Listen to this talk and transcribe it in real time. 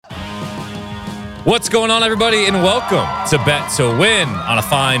What's going on, everybody, and welcome to Bet to Win on a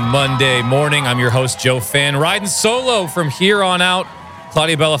fine Monday morning. I'm your host, Joe Fan, riding solo from here on out.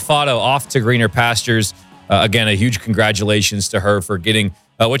 Claudia Bellafato off to greener pastures. Again, a huge congratulations to her for getting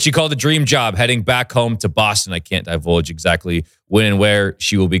what she called a dream job, heading back home to Boston. I can't divulge exactly when and where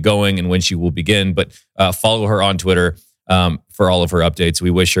she will be going and when she will begin, but follow her on Twitter for all of her updates. We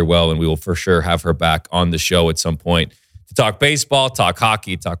wish her well, and we will for sure have her back on the show at some point to talk baseball, talk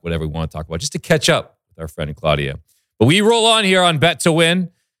hockey, talk whatever we want to talk about, just to catch up with our friend Claudia. But we roll on here on Bet to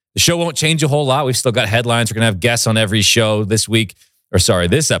Win. The show won't change a whole lot. We've still got headlines. We're going to have guests on every show this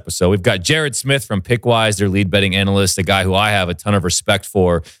episode. We've got Jared Smith from Pickwise, their lead betting analyst, a guy who I have a ton of respect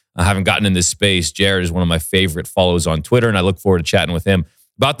for. I haven't gotten in this space. Jared is one of my favorite follows on Twitter, and I look forward to chatting with him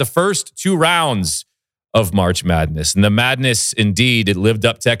about the first two rounds of March Madness. And the madness, indeed, it lived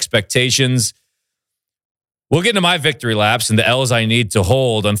up to expectations. We'll get into my victory laps and the L's I need to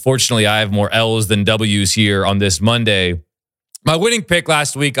hold. Unfortunately, I have more L's than W's here on this Monday. My winning pick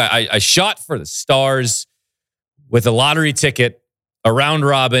last week, I shot for the stars with a lottery ticket, a round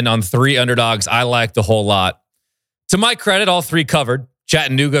robin on three underdogs I liked a whole lot. To my credit, all three covered.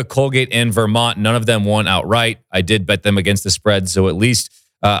 Chattanooga, Colgate, and Vermont. None of them won outright. I did bet them against the spread, so at least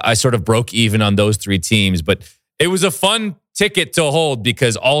I sort of broke even on those three teams. But it was a fun ticket to hold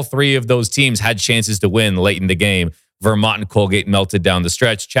because all three of those teams had chances to win late in the game. Vermont and Colgate melted down the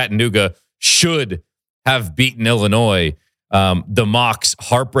stretch. Chattanooga should have beaten Illinois. The Mocs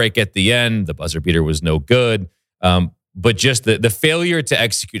heartbreak at the end. The buzzer beater was no good. But just the failure to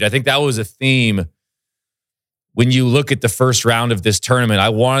execute. I think that was a theme when you look at the first round of this tournament. I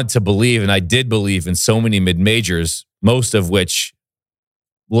wanted to believe, and I did believe in so many mid-majors, most of which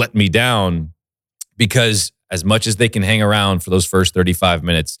let me down because as much as they can hang around for those first 35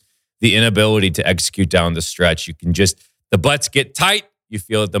 minutes, the inability to execute down the stretch, the butts get tight. You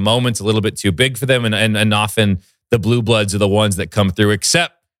feel that the moment's a little bit too big for them, and often the blue bloods are the ones that come through,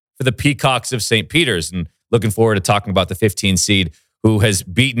 except for the Peacocks of St. Peter's. And looking forward to talking about the 15 seed who has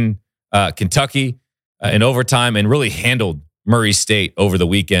beaten Kentucky in overtime and really handled Murray State over the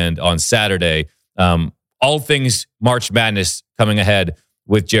weekend on Saturday. All things March Madness coming ahead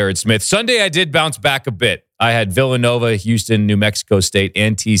with Jared Smith. Sunday, I did bounce back a bit. I had Villanova, Houston, New Mexico State,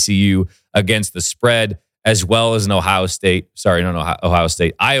 and TCU against the spread, as well as an Iowa State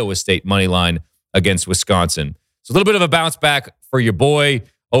money line against Wisconsin. So a little bit of a bounce back for your boy.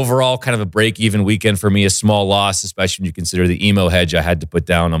 Overall, kind of a break-even weekend for me, a small loss, especially when you consider the emo hedge I had to put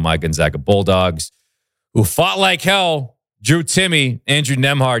down on my Gonzaga Bulldogs, who fought like hell. Drew Timme, Andrew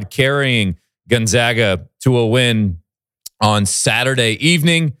Nembhard carrying Gonzaga to a win on Saturday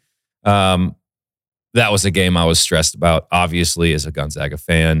evening. That was a game I was stressed about, obviously, as a Gonzaga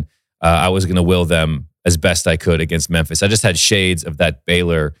fan. I was going to will them as best I could against Memphis. I just had shades of that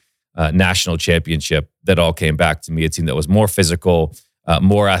Baylor national championship that all came back to me. A team that was more physical,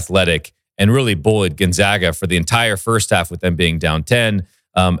 more athletic, and really bullied Gonzaga for the entire first half with them being down 10.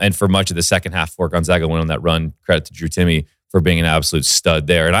 And for much of the second half before Gonzaga went on that run. Credit to Drew Timme for being an absolute stud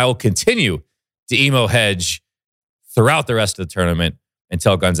there. And I will continue to emo hedge throughout the rest of the tournament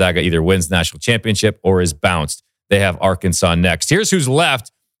until Gonzaga either wins the national championship or is bounced. They have Arkansas next. Here's who's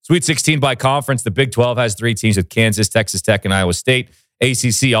left. Sweet 16 by conference. The Big 12 has three teams with Kansas, Texas Tech, and Iowa State.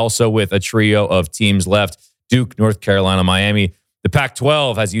 ACC also with a trio of teams left. Duke, North Carolina, Miami. The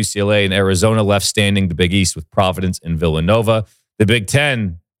Pac-12 has UCLA and Arizona left standing. The Big East with Providence and Villanova. The Big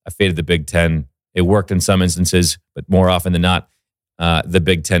 10, I faded the Big 10. It worked in some instances, but more often than not, the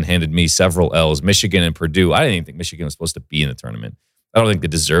Big 10 handed me several L's. Michigan and Purdue. I didn't even think Michigan was supposed to be in the tournament. I don't think they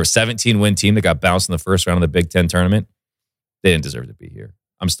deserve 17-win team that got bounced in the first round of the Big 10 tournament. They didn't deserve to be here.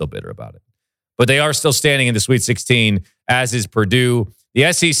 I'm still bitter about it. But they are still standing in the Sweet 16, as is Purdue.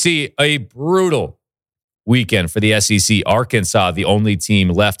 The SEC, a brutal weekend for the SEC. Arkansas, the only team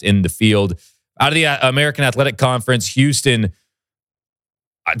left in the field. Out of the American Athletic Conference, Houston,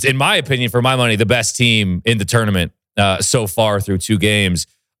 in my opinion, for my money, the best team in the tournament so far through two games.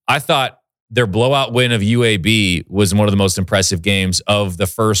 I thought their blowout win of UAB was one of the most impressive games of the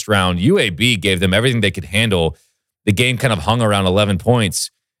first round. UAB gave them everything they could handle. The game kind of hung around 11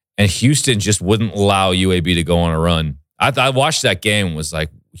 points, and Houston just wouldn't allow UAB to go on a run. I watched that game and was like,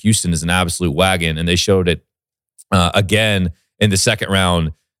 Houston is an absolute wagon, and they showed it again in the second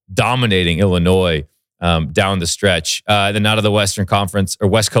round, dominating Illinois down the stretch. Then out of the Western Conference or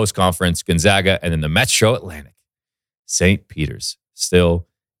West Coast Conference, Gonzaga, and then the Metro Atlantic, St. Peter's, still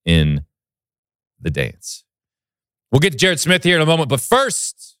in the dance. We'll get to Jared Smith here in a moment, but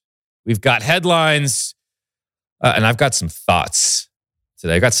first, we've got headlines, and I've got some thoughts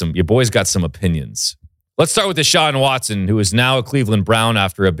today. Your boy's got some opinions. Let's start with Deshaun Watson, who is now a Cleveland Brown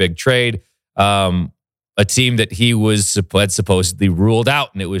after a big trade. A team that he had supposedly ruled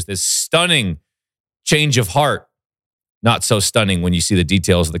out. And it was this stunning change of heart. Not so stunning when you see the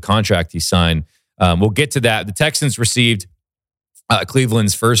details of the contract he signed. We'll get to that. The Texans received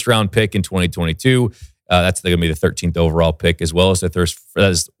Cleveland's first round pick in 2022. That's going to be the 13th overall pick, as well as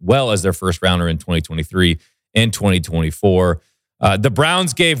their first rounder in 2023 and 2024. The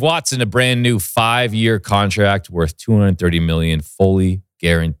Browns gave Watson a brand new 5-year contract worth $230 million, fully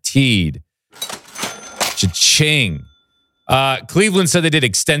guaranteed. Cha-ching. Cleveland said they did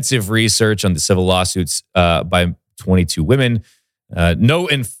extensive research on the civil lawsuits by 22 women. No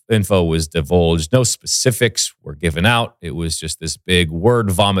info was divulged. No specifics were given out. It was just this big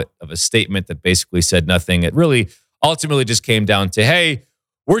word vomit of a statement that basically said nothing. It really ultimately just came down to, hey,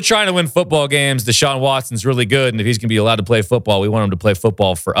 we're trying to win football games. Deshaun Watson's really good, and if he's going to be allowed to play football, we want him to play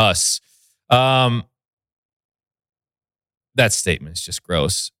football for us. That statement is just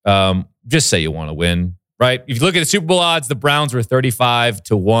gross. Just say you want to win, right? If you look at the Super Bowl odds, the Browns were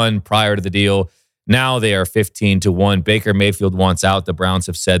 35-1 prior to the deal. Now they are 15-1. Baker Mayfield wants out. The Browns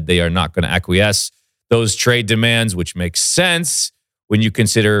have said they are not going to acquiesce those trade demands, which makes sense when you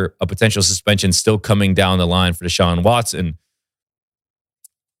consider a potential suspension still coming down the line for Deshaun Watson.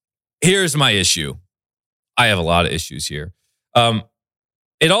 Here's my issue. I have a lot of issues here.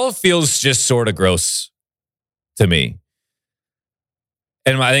 It all feels just sort of gross to me.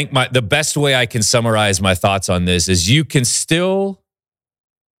 And I think the best way I can summarize my thoughts on this is you can still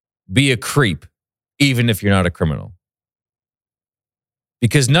be a creep even if you're not a criminal.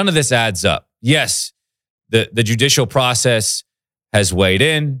 Because none of this adds up. Yes, the judicial process has weighed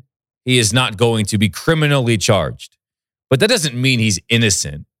in. He is not going to be criminally charged. But that doesn't mean he's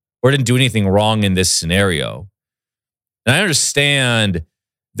innocent or didn't do anything wrong in this scenario. And I understand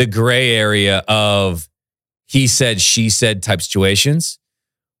the gray area of he said, she said type situations.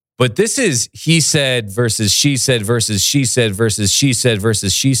 But this is he said versus she said versus she said versus she said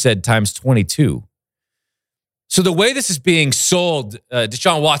versus she said times 22. So the way this is being sold,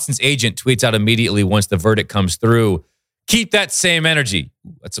 Deshaun Watson's agent tweets out immediately once the verdict comes through, keep that same energy.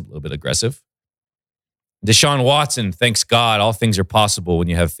 Ooh, that's a little bit aggressive. Deshaun Watson, thanks God, all things are possible when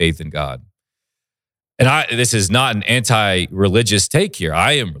you have faith in God. And this is not an anti-religious take here.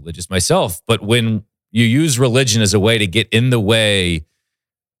 I am religious myself. But when you use religion as a way to get in the way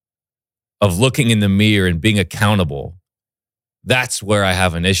of looking in the mirror and being accountable, that's where I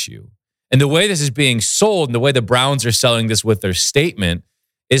have an issue. And the way this is being sold and the way the Browns are selling this with their statement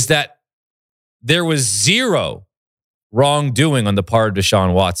is that there was zero wrongdoing on the part of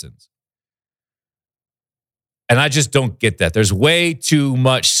Deshaun Watson. And I just don't get that. There's way too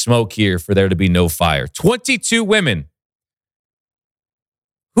much smoke here for there to be no fire. 22 women.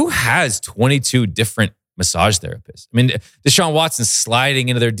 Who has 22 different massage therapists? I mean, Deshaun Watson sliding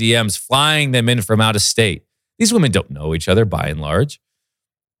into their DMs, flying them in from out of state. These women don't know each other by and large.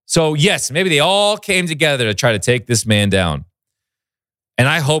 So yes, maybe they all came together to try to take this man down. And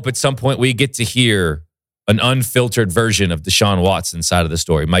I hope at some point we get to hear an unfiltered version of Deshaun Watson's side of the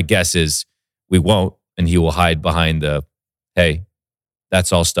story. My guess is we won't, and he will hide behind the, hey,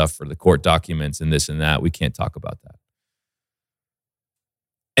 that's all stuff for the court documents and this and that. We can't talk about that.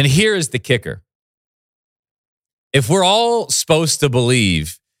 And here is the kicker. If we're all supposed to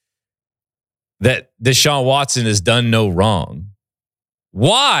believe that Deshaun Watson has done no wrong,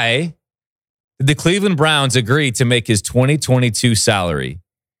 why did the Cleveland Browns agree to make his 2022 salary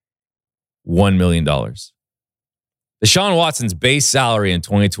 $1 million? Deshaun Watson's base salary in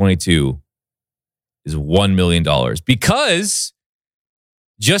 2022 is $1 million because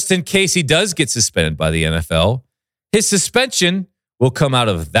just in case he does get suspended by the NFL, his suspension will come out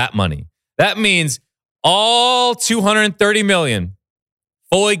of that money. That means all $230 million,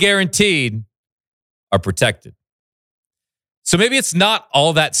 fully guaranteed, are protected. So maybe it's not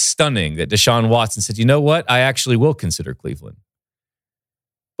all that stunning that Deshaun Watson said, you know what? I actually will consider Cleveland.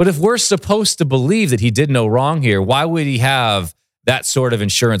 But if we're supposed to believe that he did no wrong here, why would he have that sort of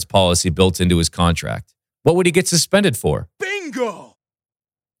insurance policy built into his contract? What would he get suspended for? Bingo!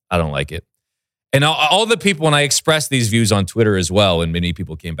 I don't like it. And all the people, when I expressed these views on Twitter as well, and many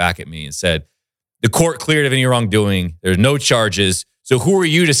people came back at me and said, the court cleared of any wrongdoing. There's no charges. So who are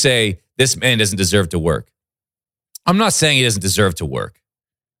you to say this man doesn't deserve to work? I'm not saying he doesn't deserve to work.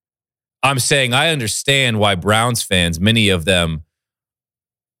 I'm saying I understand why Browns fans, many of them,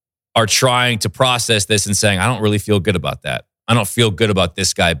 are trying to process this and saying, I don't really feel good about that. I don't feel good about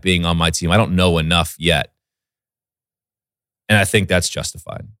this guy being on my team. I don't know enough yet. And I think that's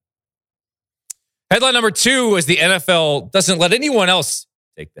justified. Headline number 2 is the NFL doesn't let anyone else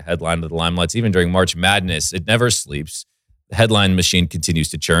take the headline of the limelight, even during March Madness. It never sleeps. The headline machine continues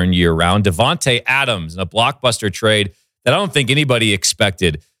to churn year-round. Davante Adams in a blockbuster trade that I don't think anybody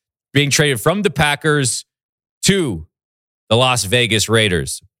expected, being traded from the Packers to the Las Vegas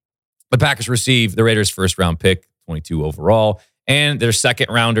Raiders. The Packers receive the Raiders' first-round pick, 22 overall, and their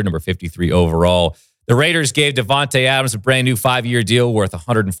second-rounder, number 53 overall. The Raiders gave Davante Adams a brand-new 5-year deal worth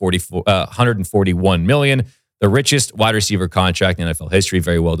 $141 million, the richest wide receiver contract in NFL history,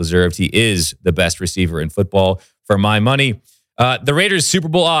 very well-deserved. He is the best receiver in football for my money. The Raiders' Super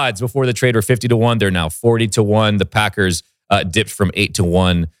Bowl odds before the trade were 50-1. They're now 40-1. The Packers dipped from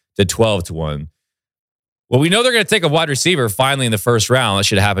 8-1 to 12-1. Well, we know they're going to take a wide receiver finally in the first round. That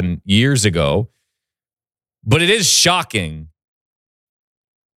should have happened years ago. But it is shocking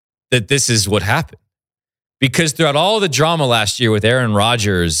that this is what happened. Because throughout all the drama last year with Aaron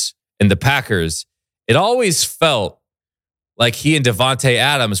Rodgers and the Packers, it always felt like he and Davante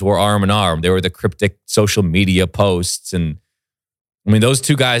Adams were arm in arm. There were the cryptic social media posts. And I mean, those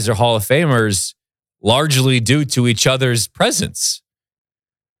two guys are Hall of Famers largely due to each other's presence.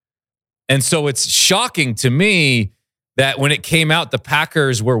 And so it's shocking to me that when it came out, the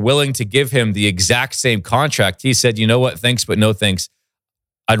Packers were willing to give him the exact same contract. He said, you know what? Thanks, but no thanks.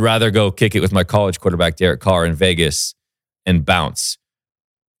 I'd rather go kick it with my college quarterback, Derek Carr, in Vegas and bounce.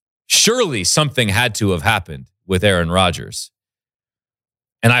 Surely something had to have happened with Aaron Rodgers.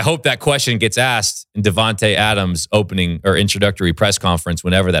 And I hope that question gets asked in Davante Adams' opening or introductory press conference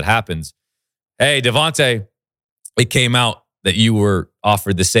whenever that happens. Hey, Davante, it came out that you were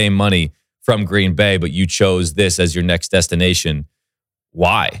offered the same money from Green Bay, but you chose this as your next destination.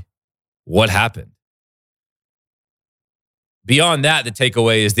 Why? What happened? Beyond that, the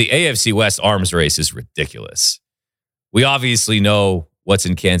takeaway is the AFC West arms race is ridiculous. We obviously know what's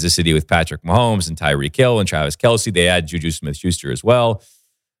in Kansas City with Patrick Mahomes and Tyreek Hill and Travis Kelce. They add Juju Smith-Schuster as well.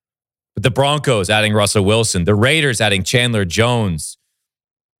 But the Broncos adding Russell Wilson, the Raiders adding Chandler Jones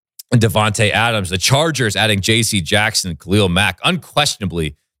and Davante Adams, the Chargers adding J.C. Jackson, Khalil Mack,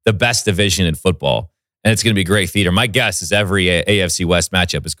 unquestionably the best division in football. And it's going to be great theater. My guess is every AFC West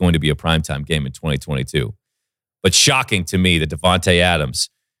matchup is going to be a primetime game in 2022. But shocking to me that Davante Adams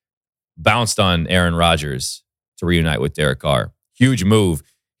bounced on Aaron Rodgers to reunite with Derek Carr. Huge move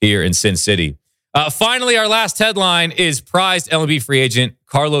here in Sin City. Finally, our last headline is prized MLB free agent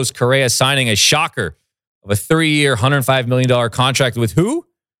Carlos Correa signing a shocker of a 3-year, $105 million contract with who?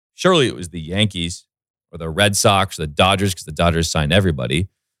 Surely it was the Yankees or the Red Sox or the Dodgers, because the Dodgers signed everybody.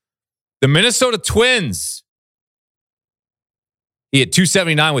 The Minnesota Twins. He hit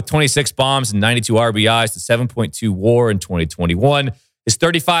 .279 with 26 bombs and 92 RBIs to 7.2 WAR in 2021. His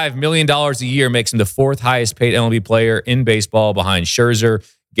 $35 million a year makes him the fourth highest paid MLB player in baseball behind Scherzer,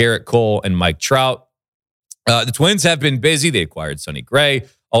 Garrett Cole, and Mike Trout. The Twins have been busy. They acquired Sonny Gray.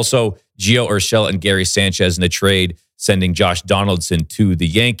 Also, Gio Urshela and Gary Sanchez in a trade, sending Josh Donaldson to the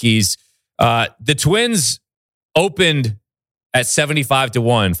Yankees. The Twins opened at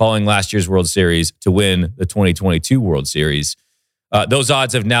 75-1 following last year's World Series to win the 2022 World Series. Those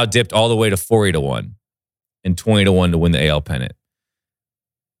odds have now dipped all the way to 40-1 and 20-1 to win the AL pennant.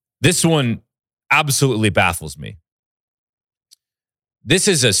 This one absolutely baffles me. This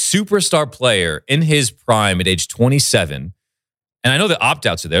is a superstar player in his prime at age 27. And I know the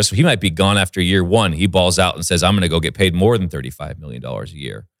opt-outs are there, so he might be gone after year one. He balls out and says, I'm going to go get paid more than $35 million a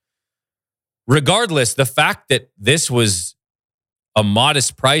year. Regardless, the fact that this was a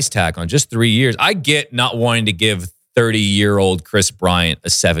modest price tag on just 3 years, I get not wanting to give 30-year-old Chris Bryant a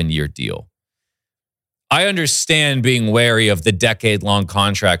 7-year deal. I understand being wary of the decade-long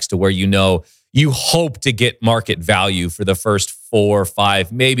contracts to where you hope to get market value for the first 4,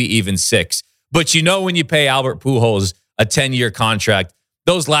 5, maybe even 6. But when you pay Albert Pujols a 10-year contract,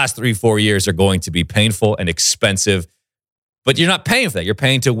 those last 3, 4 years are going to be painful and expensive. But you're not paying for that. You're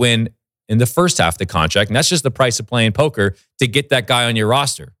paying to win in the first half of the contract. And that's just the price of playing poker to get that guy on your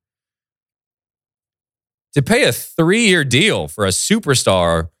roster. To pay a 3-year deal for a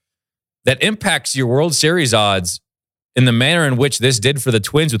superstar that impacts your World Series odds in the manner in which this did for the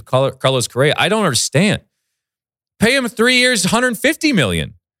Twins with Carlos Correa, I don't understand. Pay him 3 years, $150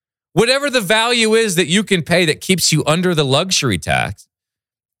 million. Whatever the value is that you can pay that keeps you under the luxury tax,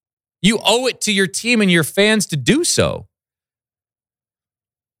 you owe it to your team and your fans to do so.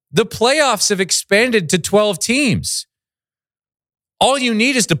 The playoffs have expanded to 12 teams. All you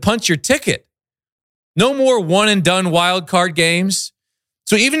need is to punch your ticket. No more one-and-done wild card games.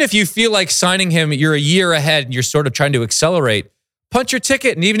 So even if you feel like signing him, you're a year ahead and you're sort of trying to accelerate, punch your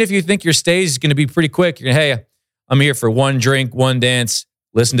ticket. And even if you think your stay is going to be pretty quick, you're going to, hey, I'm here for one drink, one dance,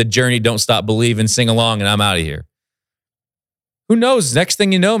 listen to Journey, Don't Stop Believing, sing along, and I'm out of here. Who knows? Next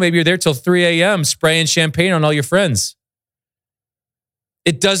thing you know, maybe you're there till 3 a.m. spraying champagne on all your friends.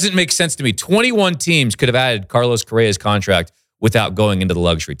 It doesn't make sense to me. 21 teams could have added Carlos Correa's contract without going into the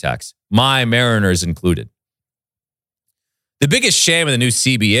luxury tax, my Mariners included. The biggest shame of the new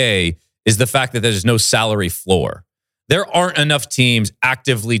CBA is the fact that there's no salary floor. There aren't enough teams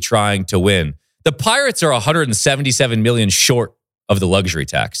actively trying to win. The Pirates are $177 million short of the luxury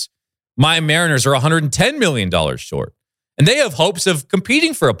tax. My Mariners are $110 million short. And they have hopes of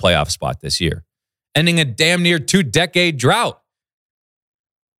competing for a playoff spot this year, ending a damn near 2-decade drought.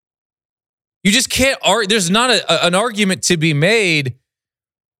 You just can't argue. There's not an argument to be made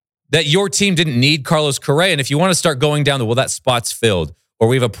that your team didn't need Carlos Correa. And if you want to start going down that spot's filled, or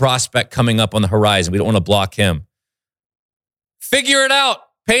we have a prospect coming up on the horizon, we don't want to block him. Figure it out.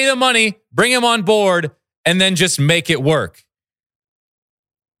 Pay the money, bring him on board, and then just make it work.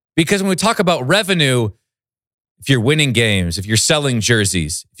 Because when we talk about revenue, if you're winning games, if you're selling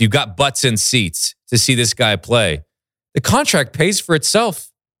jerseys, if you've got butts in seats to see this guy play, the contract pays for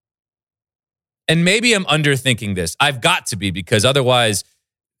itself. And maybe I'm underthinking this. I've got to be, because otherwise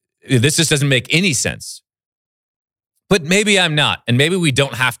this just doesn't make any sense. But maybe I'm not. And maybe we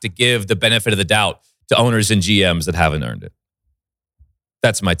don't have to give the benefit of the doubt to owners and GMs that haven't earned it.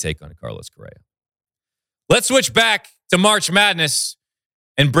 That's my take on Carlos Correa. Let's switch back to March Madness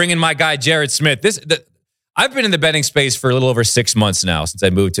and bring in my guy, Jared Smith. I've been in the betting space for a little over 6 months now since I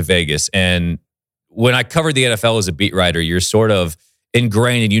moved to Vegas. And when I covered the NFL as a beat writer, you're sort of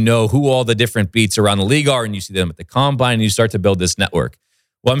ingrained and you know who all the different beats around the league are, and you see them at the combine, and you start to build this network.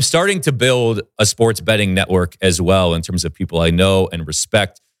 Well, I'm starting to build a sports betting network as well in terms of people I know and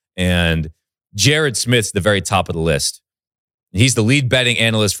respect. And Jared Smith's the very top of the list. He's the lead betting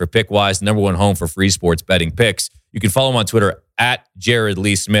analyst for Pickwise, number one home for free sports betting picks. You can follow him on Twitter at Jared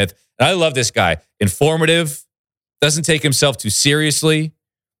Lee Smith. And I love this guy. Informative, doesn't take himself too seriously,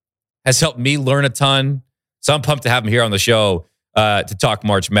 has helped me learn a ton. So I'm pumped to have him here on the show to talk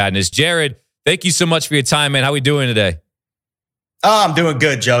March Madness. Jared, thank you so much for your time, man. How are we doing today? Oh, I'm doing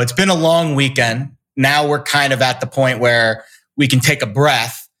good, Joe. It's been a long weekend. Now we're kind of at the point where we can take a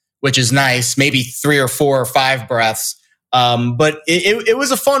breath, which is nice, maybe 3 or 4 or 5 breaths. But it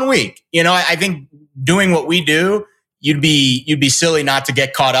was a fun week. You know, I think doing what we do, you'd be silly not to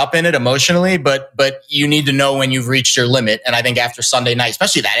get caught up in it emotionally, but you need to know when you've reached your limit. And I think after Sunday night,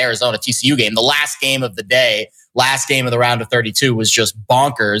 especially that Arizona TCU game, the last game of the day, last game of the round of 32 was just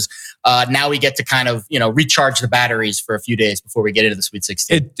bonkers. Now we get to kind of, recharge the batteries for a few days before we get into the Sweet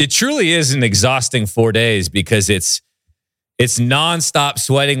 16. It truly is an exhausting 4 days because it's nonstop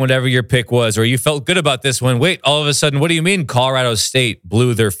sweating whatever your pick was, or you felt good about this one. Wait, all of a sudden, what do you mean Colorado State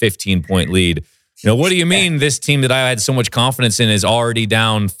blew their 15-point lead? What do you mean this team that I had so much confidence in is already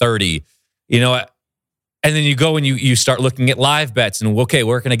down 30? And then you go and you start looking at live bets and, okay,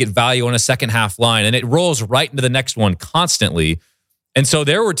 where can I get value on a second half line? And it rolls right into the next one constantly. And so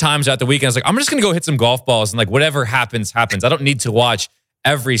there were times at the weekend, I was like, I'm just going to go hit some golf balls and like whatever happens, happens. I don't need to watch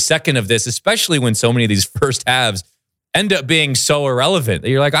every second of this, especially when so many of these first halves end up being so irrelevant that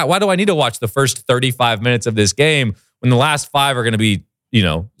you're like, why do I need to watch the first 35 minutes of this game when the last 5 are going to be,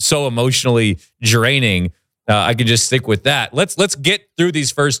 so emotionally draining? I can just stick with that. Let's get through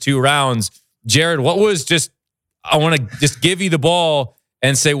these first 2 rounds. Jared, I want to just give you the ball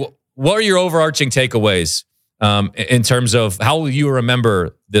and say, what are your overarching takeaways in terms of how will you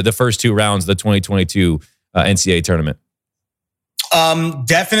remember the first 2 rounds of the 2022 NCAA tournament?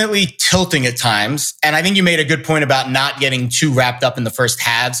 Definitely tilting at times. And I think you made a good point about not getting too wrapped up in the first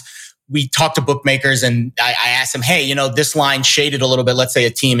halves. We talked to bookmakers and I asked them, hey, this line shaded a little bit. Let's say a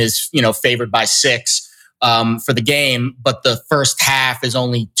team is, favored by 6 for the game, but the first half is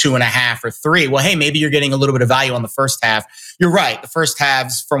only 2.5 or 3. Well, hey, maybe you're getting a little bit of value on the first half. You're right. The first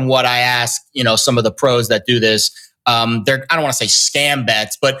halves, from what I asked, some of the pros that do this, they're, I don't want to say scam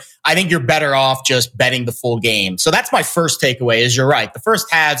bets, but I think you're better off just betting the full game. So that's my first takeaway is you're right. The first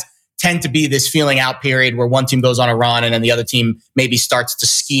halves tend to be this feeling out period where one team goes on a run and then the other team maybe starts to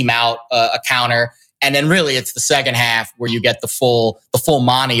scheme out a counter. And then really it's the second half where you get the full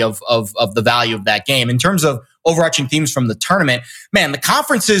money of the value of that game. In terms of overarching themes from the tournament, man, the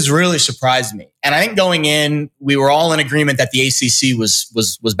conferences really surprised me. And I think going in, we were all in agreement that the ACC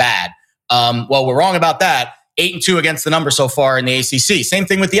was bad. Well, we're wrong about that. 8-2 against the number so far in the ACC. Same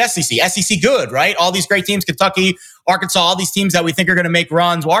thing with the SEC. SEC good, right? All these great teams, Kentucky, Arkansas, all these teams that we think are going to make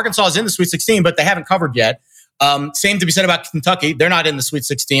runs. Well, Arkansas is in the Sweet 16, but they haven't covered yet. Same to be said about Kentucky. They're not in the Sweet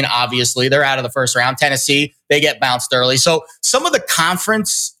 16, obviously. They're out of the first round. Tennessee, they get bounced early. So some of the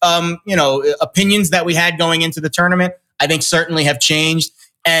conference, opinions that we had going into the tournament, I think certainly have changed.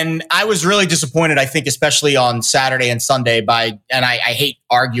 And I was really disappointed, I think, especially on Saturday and Sunday and I hate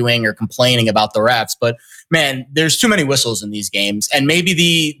arguing or complaining about the refs, but man, there's too many whistles in these games. And maybe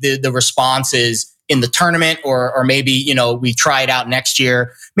the response is in the tournament or maybe, we try it out next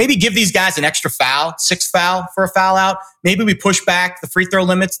year. Maybe give these guys an extra foul, 6th foul for a foul out. Maybe we push back the free throw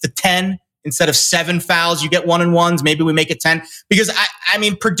limits to 10 instead of 7 fouls. You get 1-and-1s. Maybe we make it 10 because I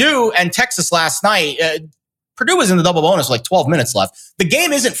mean, Purdue and Texas last night, Purdue was in the double bonus with like 12 minutes left. The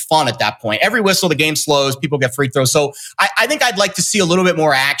game isn't fun at that point. Every whistle, the game slows. People get free throws. So I think I'd like to see a little bit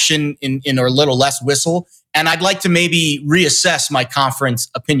more action in or a little less whistle. And I'd like to maybe reassess my conference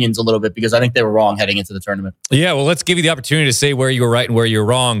opinions a little bit because I think they were wrong heading into the tournament. Yeah, well, let's give you the opportunity to say where you were right and where you're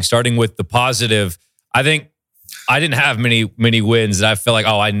wrong, starting with the positive. I think I didn't have many wins, and I feel like,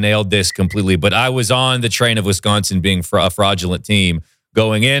 I nailed this completely. But I was on the train of Wisconsin being a fraudulent team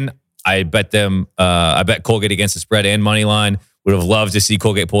going in. I bet them. I bet Colgate against the spread and money line. Would have loved to see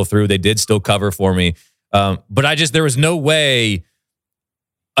Colgate pull through. They did still cover for me, but there was no way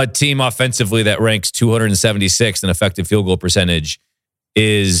a team offensively that ranks 276th in effective field goal percentage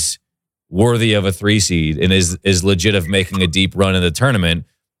is worthy of a 3 seed and is legit of making a deep run in the tournament.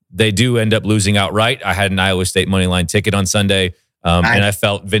 They do end up losing outright. I had an Iowa State money line ticket on Sunday, and I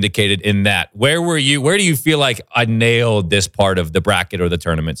felt vindicated in that. Where were you? Where do you feel like I nailed this part of the bracket or the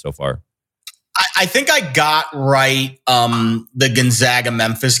tournament so far? I think I got right the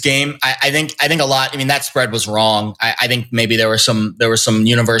Gonzaga-Memphis game. I think a lot. I mean, that spread was wrong. I think maybe there were some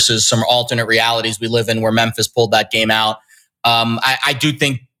universes, some alternate realities we live in where Memphis pulled that game out. I do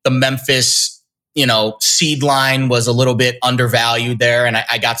think the Memphis, seed line was a little bit undervalued there, and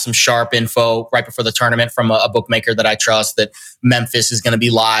I got some sharp info right before the tournament from a bookmaker that I trust that Memphis is going to be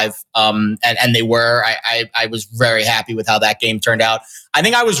live, and they were. I was very happy with how that game turned out. I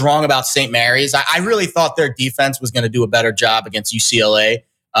think I was wrong about St. Mary's. I really thought their defense was going to do a better job against UCLA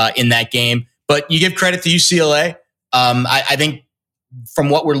in that game, but you give credit to UCLA. I think from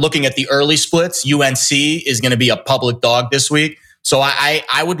what we're looking at the early splits, UNC is going to be a public dog this week. So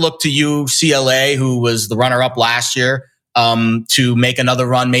I would look to UCLA, who was the runner-up last year, to make another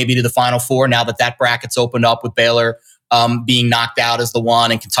run maybe to the Final Four now that bracket's opened up with Baylor being knocked out as the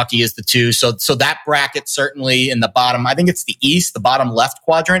 1 and Kentucky is the 2. So that bracket certainly in the bottom, I think it's the East, the bottom left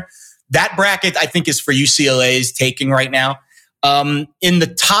quadrant. That bracket, I think, is for UCLA's taking right now. In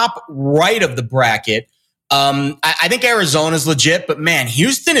the top right of the bracket, I think Arizona's legit, but man,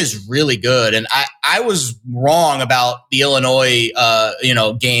 Houston is really good. And I was wrong about the Illinois,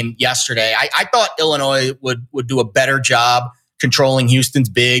 game yesterday. I thought Illinois would do a better job controlling Houston's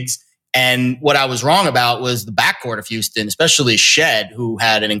bigs. And what I was wrong about was the backcourt of Houston, especially Shed, who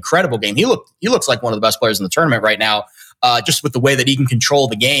had an incredible game. He looks like one of the best players in the tournament right now, just with the way that he can control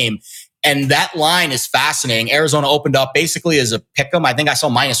the game. And that line is fascinating. Arizona opened up basically as a pick'em. I think I saw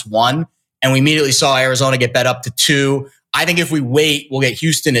 -1. And we immediately saw Arizona get bet up to 2. I think if we wait, we'll get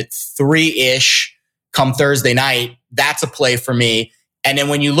Houston at 3-ish come Thursday night. That's a play for me. And then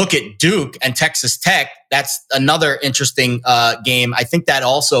when you look at Duke and Texas Tech, that's another interesting game. I think that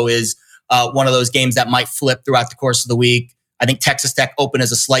also is one of those games that might flip throughout the course of the week. I think Texas Tech opened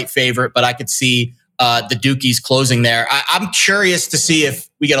as a slight favorite, but I could see the Dukies closing there. I'm curious to see if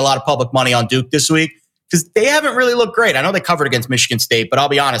we get a lot of public money on Duke this week, because they haven't really looked great. I know they covered against Michigan State, but I'll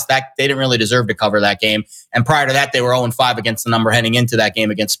be honest, that they didn't really deserve to cover that game. And prior to that, they were 0-5 against the number heading into that game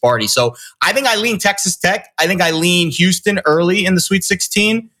against Sparty. So I think I lean Texas Tech. I think I lean Houston early in the Sweet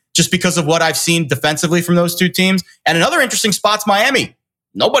 16, just because of what I've seen defensively from those two teams. And another interesting spot's Miami.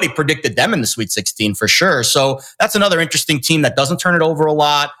 Nobody predicted them in the Sweet 16 for sure. So that's another interesting team that doesn't turn it over a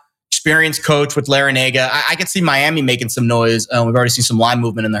lot. Experienced coach with Larinaga. I could see Miami making some noise. We've already seen some line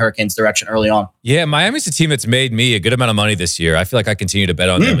movement in the Hurricanes' direction early on. Yeah, Miami's a team that's made me a good amount of money this year. I feel like I continue to bet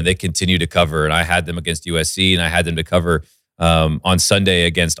on them, and they continue to cover. And I had them against USC, and I had them to cover on Sunday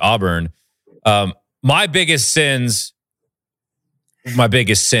against Auburn. My biggest sin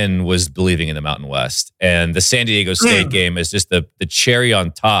was believing in the Mountain West. And the San Diego State game is just the cherry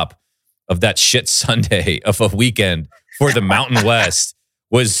on top of that shit Sunday of a weekend for the Mountain West.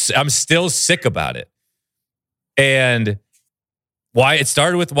 I'm still sick about it. And why it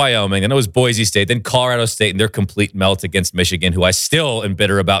started with Wyoming, then it was Boise State, then Colorado State, and their complete melt against Michigan, who I still am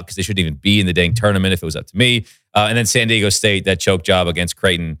bitter about because they shouldn't even be in the dang tournament if it was up to me. And then San Diego State, that choke job against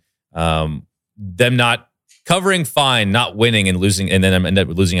Creighton, them not covering fine, not winning and losing, and then end up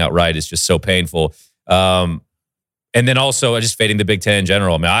losing outright is just so painful. And then also just fading the Big Ten in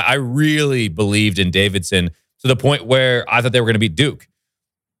general. I mean, I really believed in Davidson to the point where I thought they were going to beat Duke,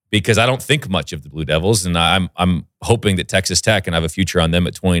 because I don't think much of the Blue Devils, and I'm hoping that Texas Tech, and I have a future on them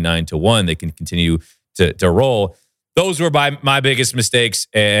at 29-1, they can continue to roll. those were my biggest mistakes,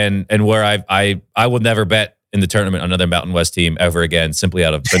 and where I will never bet in the tournament on another Mountain West team ever again, simply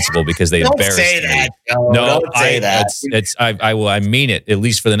out of principle, because they Don't embarrassed say me. that, Joe. No, Don't say that. I mean it, at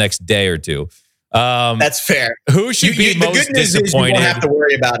least for the next day or two. That's fair. Who should be most the good news disappointed? is you won't have to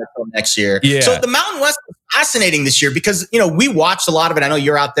worry about it until next year. Yeah. So the Mountain West was fascinating this year because, we watched a lot of it. I know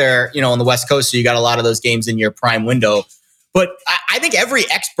you're out there, on the West Coast, so you got a lot of those games in your prime window. But I think every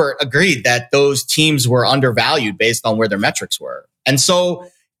expert agreed that those teams were undervalued based on where their metrics were. And so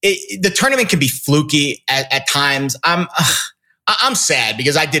the tournament can be fluky at times. I'm sad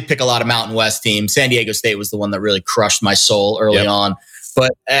because I did pick a lot of Mountain West teams. San Diego State was the one that really crushed my soul early on.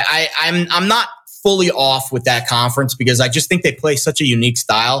 But I'm not fully off with that conference because I just think they play such a unique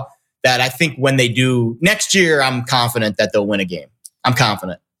style that I think when they do next year, I'm confident that they'll win a game. I'm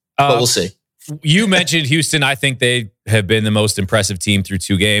confident, but we'll see. You mentioned Houston. I think they have been the most impressive team through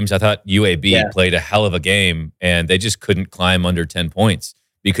 2 games. I thought UAB played a hell of a game, and they just couldn't climb under 10 points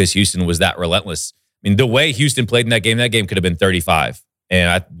because Houston was that relentless. I mean, the way Houston played in that game could have been 35, and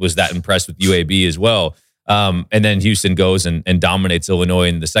I was that impressed with UAB as well. And then Houston goes and dominates Illinois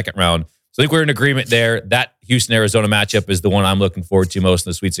in the second round. So I think we're in agreement there. That Houston-Arizona matchup is the one I'm looking forward to most in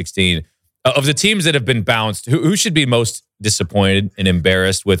the Sweet 16. Of the teams that have been bounced, who should be most disappointed and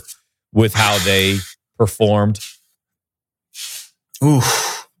embarrassed with how they performed? Ooh,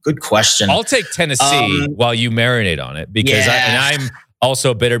 good question. I'll take Tennessee while you marinate on it because I'm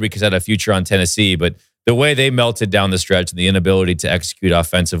also bitter because I had a future on Tennessee, but the way they melted down the stretch and the inability to execute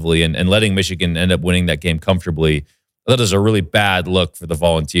offensively and letting Michigan end up winning that game comfortably, I thought it was a really bad look for the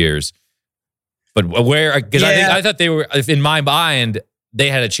Volunteers. But because I thought they were, in my mind, they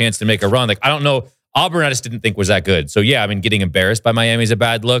had a chance to make a run. Like, I don't know. Auburn, I just didn't think was that good. So, getting embarrassed by Miami is a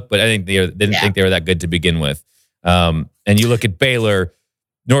bad look, but I think they didn't think they were that good to begin with. And you look at Baylor,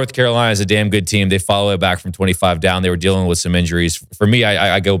 North Carolina is a damn good team. They follow it back from 25 down. They were dealing with some injuries. For me,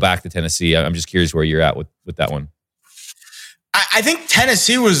 I go back to Tennessee. I'm just curious where you're at with that one. I think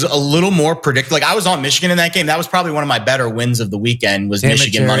Tennessee was a little more predictable. Like, I was on Michigan in that game. That was probably one of my better wins of the weekend was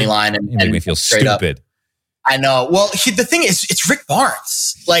Michigan money line. And made me feel stupid. Up. I know. Well, the thing is, it's Rick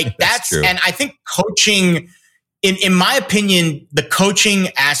Barnes. Like that's true. And I think coaching, in my opinion, the coaching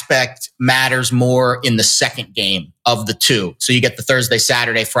aspect matters more in the second game of the 2. So you get the Thursday,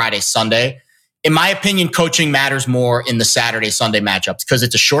 Saturday, Friday, Sunday. In my opinion, coaching matters more in the Saturday, Sunday matchups because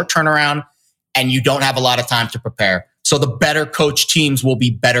it's a short turnaround and you don't have a lot of time to prepare. So the better coach teams will be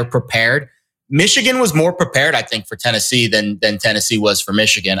better prepared. Michigan was more prepared, I think, for Tennessee than Tennessee was for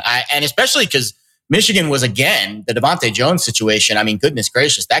Michigan. And especially because Michigan was, again, the Devontae Jones situation. I mean, goodness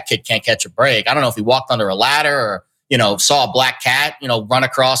gracious, that kid can't catch a break. I don't know if he walked under a ladder or, saw a black cat, run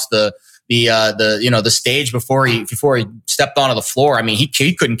across the stage before he stepped onto the floor. I mean,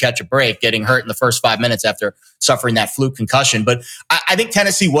 he couldn't catch a break, getting hurt in the first 5 minutes after suffering that fluke concussion. But I think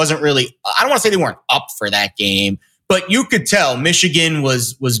Tennessee wasn't really, I don't want to say they weren't up for that game, but you could tell Michigan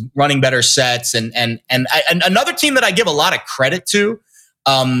was running better sets. And another team that I give a lot of credit to,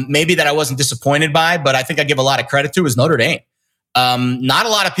 maybe that I wasn't disappointed by, but I think I give a lot of credit to is Notre Dame. Not a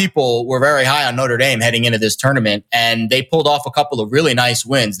lot of people were very high on Notre Dame heading into this tournament, and they pulled off a couple of really nice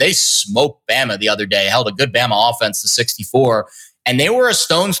wins. They smoked Bama the other day, held a good Bama offense to 64, and they were a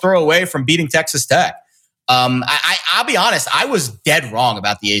stone's throw away from beating Texas Tech. I'll be honest, I was dead wrong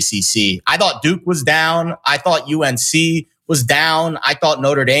about the ACC. I thought Duke was down. I thought UNC was down. I thought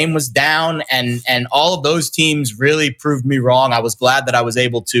Notre Dame was down, and all of those teams really proved me wrong. I was glad that I was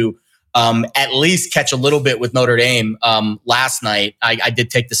able to at least catch a little bit with Notre Dame last night. I did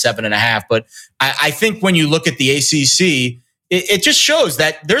take the 7.5, but I think when you look at the ACC, it just shows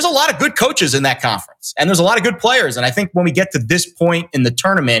that there's a lot of good coaches in that conference, and there's a lot of good players. And I think when we get to this point in the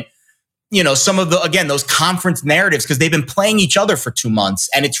tournament, some of those conference narratives, because they've been playing each other for 2 months,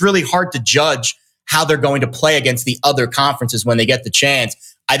 and it's really hard to judge how they're going to play against the other conferences when they get the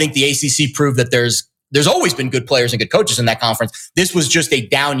chance. I think the ACC proved that there's always been good players and good coaches in that conference. This was just a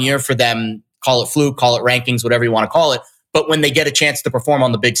down year for them. Call it fluke, call it rankings, whatever you want to call it. But when they get a chance to perform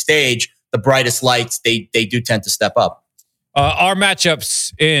on the big stage, the brightest lights, they do tend to step up. Our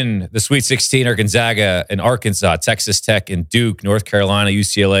matchups in the Sweet 16 are Gonzaga and Arkansas, Texas Tech and Duke, North Carolina,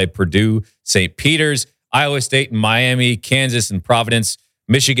 UCLA, Purdue, St. Peter's, Iowa State and Miami, Kansas and Providence,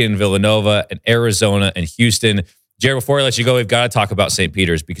 Michigan and Villanova, and Arizona and Houston. Jared, before I let you go, we've got to talk about St.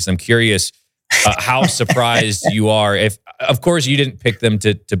 Peter's because I'm curious how surprised you are. If, of course, you didn't pick them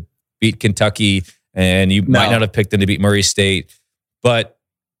to beat Kentucky, and you might not have picked them to beat Murray State, but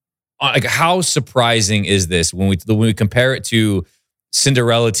how surprising is this when we compare it to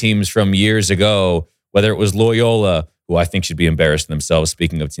Cinderella teams from years ago, whether it was Loyola, who I think should be embarrassed themselves.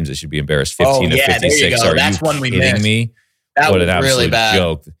 Speaking of teams that should be embarrassed, 15 to 56. There you go. That's one we missed. Me? That what was an really absolute bad.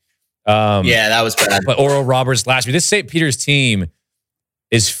 joke. That was bad. But Oral Roberts last week, this St. Peter's team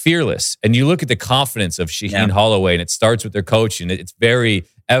is fearless. And you look at the confidence of Shaheen Holloway, and it starts with their coach, and it's very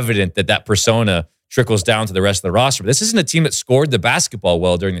evident that persona trickles down to the rest of the roster. But this isn't a team that scored the basketball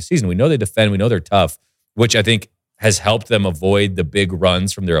well during the season. We know they defend. We know they're tough, which I think has helped them avoid the big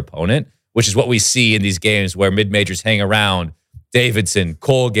runs from their opponent, which is what we see in these games where mid-majors hang around. Davidson,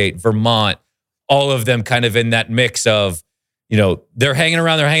 Colgate, Vermont, all of them kind of in that mix of, they're hanging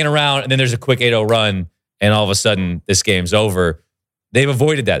around, and then there's a quick 8-0 run, and all of a sudden this game's over. They've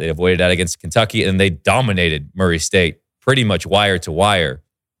avoided that. They avoided that against Kentucky, and they dominated Murray State pretty much wire to wire.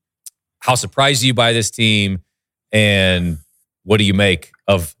 How surprised are you by this team, and what do you make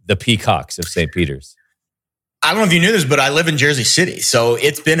of the Peacocks of St. Peter's? I don't know if you knew this, but I live in Jersey City. So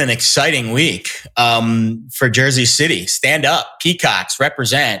it's been an exciting week for Jersey City. Stand up, Peacocks,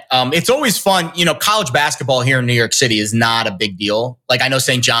 represent. It's always fun. College basketball here in New York City is not a big deal. Like I know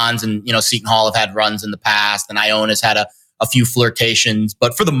St. John's and, Seton Hall have had runs in the past, and Iona's had a few flirtations.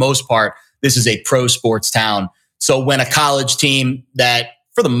 But for the most part, this is a pro sports town. So when a college team that,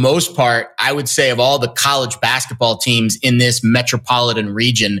 for the most part, I would say of all the college basketball teams in this metropolitan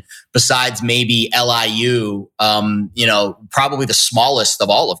region, besides maybe LIU, probably the smallest of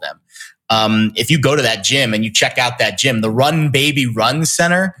all of them. If you go to that gym and you check out that gym, the Run Baby Run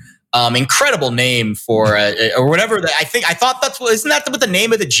Center, incredible name for or whatever. I thought isn't that what the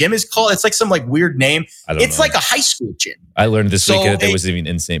name of the gym is called? It's like some weird name. It's like a high school gym. I learned this weekend that it was even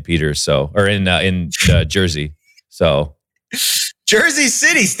in St. Peter's, or in Jersey. So. Jersey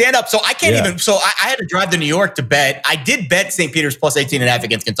City, stand up. So I can't even. So I had to drive to New York to bet. I did bet St. Peter's plus 18.5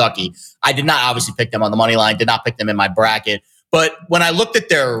 against Kentucky. I did not obviously pick them on the money line. Did not pick them in my bracket. But when I looked at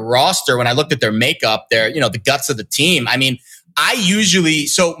their roster, when I looked at their makeup, the guts of the team. I mean,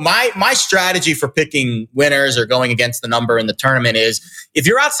 my strategy for picking winners or going against the number in the tournament is if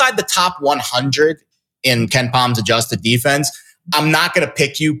you're outside the top 100 in Ken Palm's adjusted defense, I'm not going to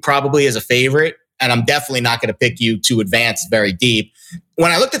pick you probably as a favorite. And I'm definitely not going to pick you to advance very deep.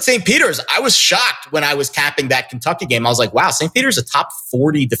 When I looked at St. Peter's, I was shocked when I was capping that Kentucky game. I was like, wow, St. Peter's a top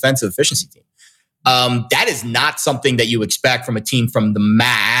 40 defensive efficiency team. That is not something that you expect from a team from the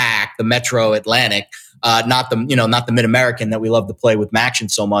MAC, the Metro Atlantic, not the Mid-American that we love to play with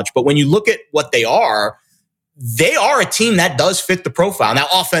Maction so much. But when you look at what they are a team that does fit the profile. Now,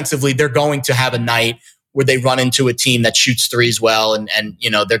 offensively, they're going to have a night where they run into a team that shoots threes well and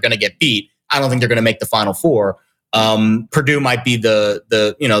they're going to get beat. I don't think they're going to make the Final Four. Purdue might be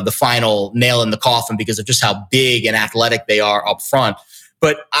the final nail in the coffin because of just how big and athletic they are up front.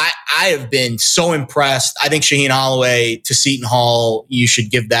 But I have been so impressed. I think Shaheen Holloway to Seton Hall, you should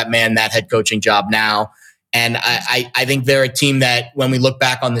give that man that head coaching job now. And I think they're a team that when we look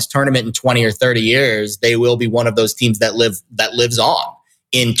back on this tournament in 20 or 30 years, they will be one of those teams that lives on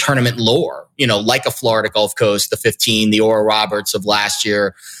in tournament lore, like a Florida Gulf Coast, the 15, the Oral Roberts of last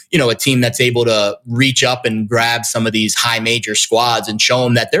year, a team that's able to reach up and grab some of these high major squads and show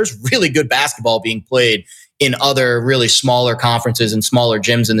them that there's really good basketball being played in other really smaller conferences and smaller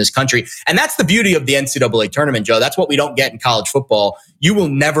gyms in this country. And that's the beauty of the NCAA tournament, Joe. That's what we don't get in college football. You will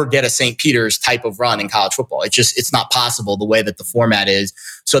never get a St. Peter's type of run in college football. It's not possible the way that the format is.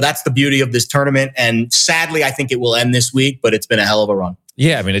 So that's the beauty of this tournament. And sadly, I think it will end this week, but it's been a hell of a run.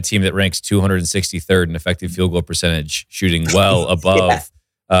 Yeah, I mean, a team that ranks 263rd in effective field goal percentage, shooting well above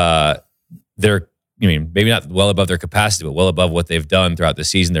maybe not well above their capacity, but well above what they've done throughout the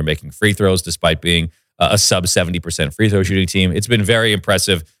season. They're making free throws despite being a sub 70% free throw shooting team. It's been very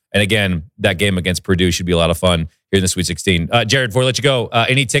impressive. And again, that game against Purdue should be a lot of fun here in the Sweet 16. Jared, before I let you go,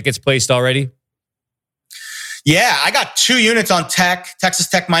 any tickets placed already? Yeah, I got 2 units on Texas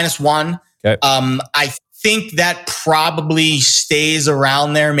Tech -1. Okay. I think that probably stays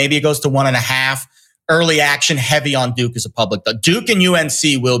around there. Maybe it goes to 1.5. Early action, heavy on Duke as a public. Duke and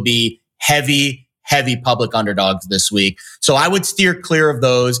UNC will be heavy public underdogs this week. So I would steer clear of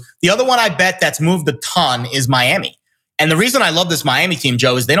those. The other one I bet that's moved a ton is Miami. And the reason I love this Miami team,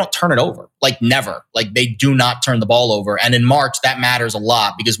 Joe, is they don't turn it over. Like never. Like they do not turn the ball over. And in March, that matters a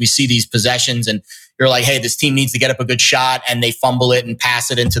lot because we see these possessions and you're like, hey, this team needs to get up a good shot and they fumble it and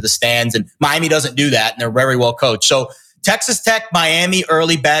pass it into the stands. And Miami doesn't do that. And they're very well coached. So Texas Tech, Miami,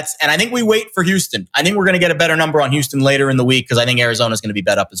 early bets. And I think we wait for Houston. I think we're going to get a better number on Houston later in the week because I think Arizona is going to be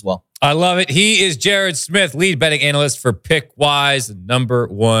bet up as well. I love it. He is Jared Smith, lead betting analyst for PickWise, the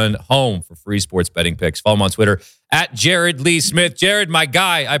 #1 home for free sports betting picks. Follow him on Twitter at Jared Lee Smith. Jared, my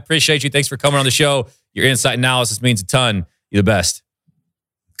guy, I appreciate you. Thanks for coming on the show. Your insight analysis means a ton. You're the best.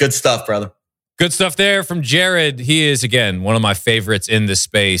 Good stuff, brother. Good stuff there from Jared. He is, again, one of my favorites in this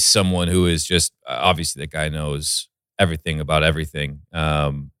space. Someone who is just, obviously, that guy knows everything about everything,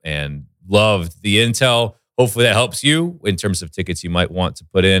 and loved the intel. Hopefully that helps you in terms of tickets you might want to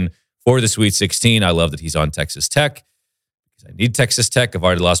put in for the Sweet 16. I love that he's on Texas Tech because I need Texas Tech. I've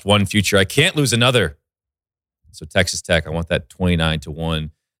already lost one future. I can't lose another. So Texas Tech, I want that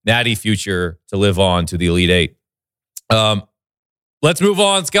 29-1 natty future to live on to the Elite Eight. Let's move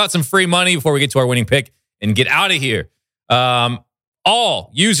on. Let's got some free money before we get to our winning pick and get out of here.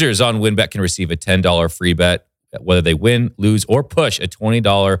 All users on WynnBET can receive a $10 free bet, whether they win, lose, or push a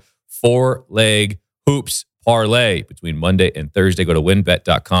 $20 four-leg hoops parlay between Monday and Thursday. Go to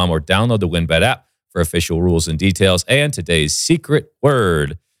wynnbet.com or download the WynnBET app for official rules and details. And today's secret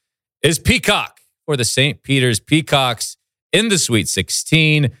word is peacock for the St. Peter's Peacocks in the Sweet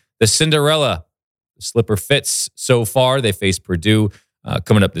 16. The Cinderella slipper fits so far. They face Purdue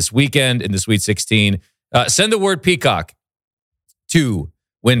coming up this weekend in the Sweet 16. Send the word peacock to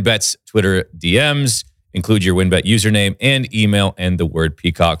WynnBET's Twitter DMs. Include your WynnBET username and email and the word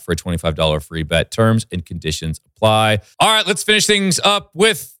peacock for a $25 free bet. Terms and conditions apply. All right, let's finish things up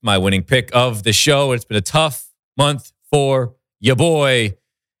with my winning pick of the show. It's been a tough month for ya boy.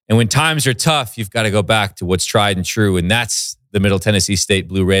 And when times are tough, you've got to go back to what's tried and true, and that's the Middle Tennessee State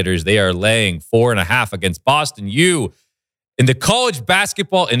Blue Raiders. They are laying 4.5 against Boston U in the College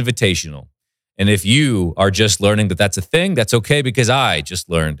Basketball Invitational. And if you are just learning that that's a thing, that's okay, because I just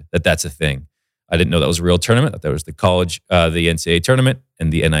learned that that's a thing. I didn't know that was a real tournament. I thought that was the college, the NCAA tournament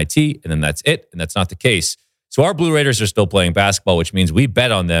and the NIT, and then that's it. And that's not the case. So our Blue Raiders are still playing basketball, which means we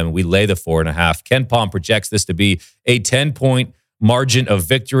bet on them. We lay the 4.5. Ken Palm projects this to be a 10-point margin of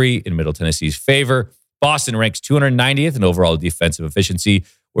victory in Middle Tennessee's favor. Boston ranks 290th in overall defensive efficiency,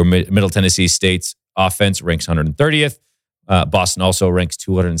 where Middle Tennessee State's offense ranks 130th. Boston also ranks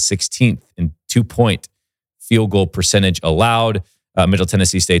 216th in 2-point field goal percentage allowed. Middle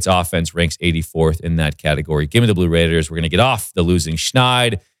Tennessee State's offense ranks 84th in that category. Give me the Blue Raiders. We're going to get off the losing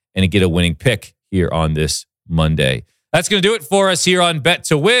schneid and get a winning pick here on this Monday. That's going to do it for us here on Bet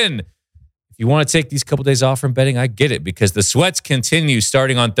to Win. If you want to take these couple days off from betting, I get it, because the sweats continue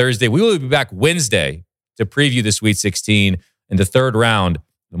starting on Thursday. We will be back Wednesday to preview the Sweet 16 and the third round of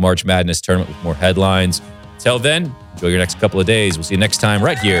the March Madness tournament with more headlines. Till then, enjoy your next couple of days. We'll see you next time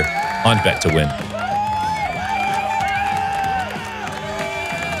right here on Bet to Win.